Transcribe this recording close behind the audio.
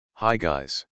Hi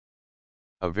guys.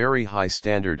 A very high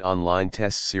standard online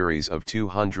test series of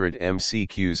 200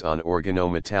 MCQs on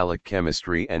organometallic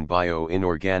chemistry and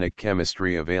bio-inorganic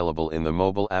chemistry available in the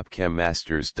mobile app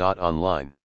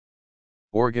chemmasters.online.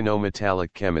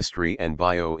 Organometallic chemistry and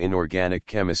bio-inorganic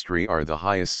chemistry are the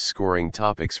highest scoring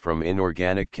topics from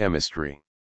inorganic chemistry.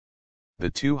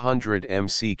 The 200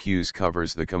 MCQs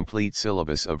covers the complete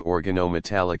syllabus of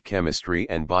organometallic chemistry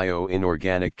and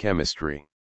bio-inorganic chemistry.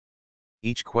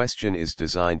 Each question is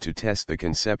designed to test the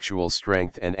conceptual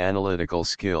strength and analytical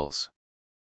skills.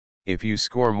 If you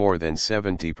score more than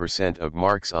 70% of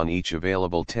marks on each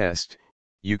available test,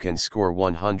 you can score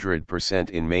 100%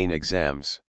 in main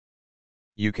exams.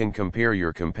 You can compare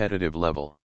your competitive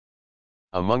level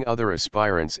among other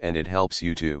aspirants, and it helps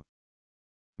you to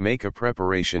make a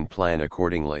preparation plan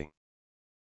accordingly.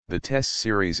 The test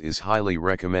series is highly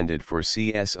recommended for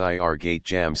csir GATE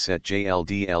JAM SET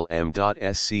JLDL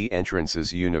M.Sc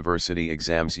entrances, university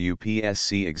exams,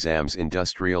 UPSC exams,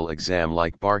 industrial exam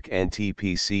like BARC,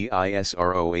 NTPC,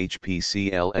 ISRO,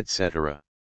 HPCL, etc.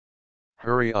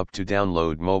 Hurry up to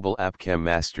download mobile app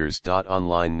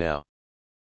chemmasters.online now.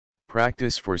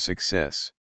 Practice for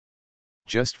success.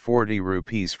 Just 40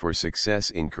 rupees for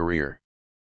success in career.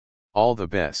 All the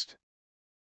best.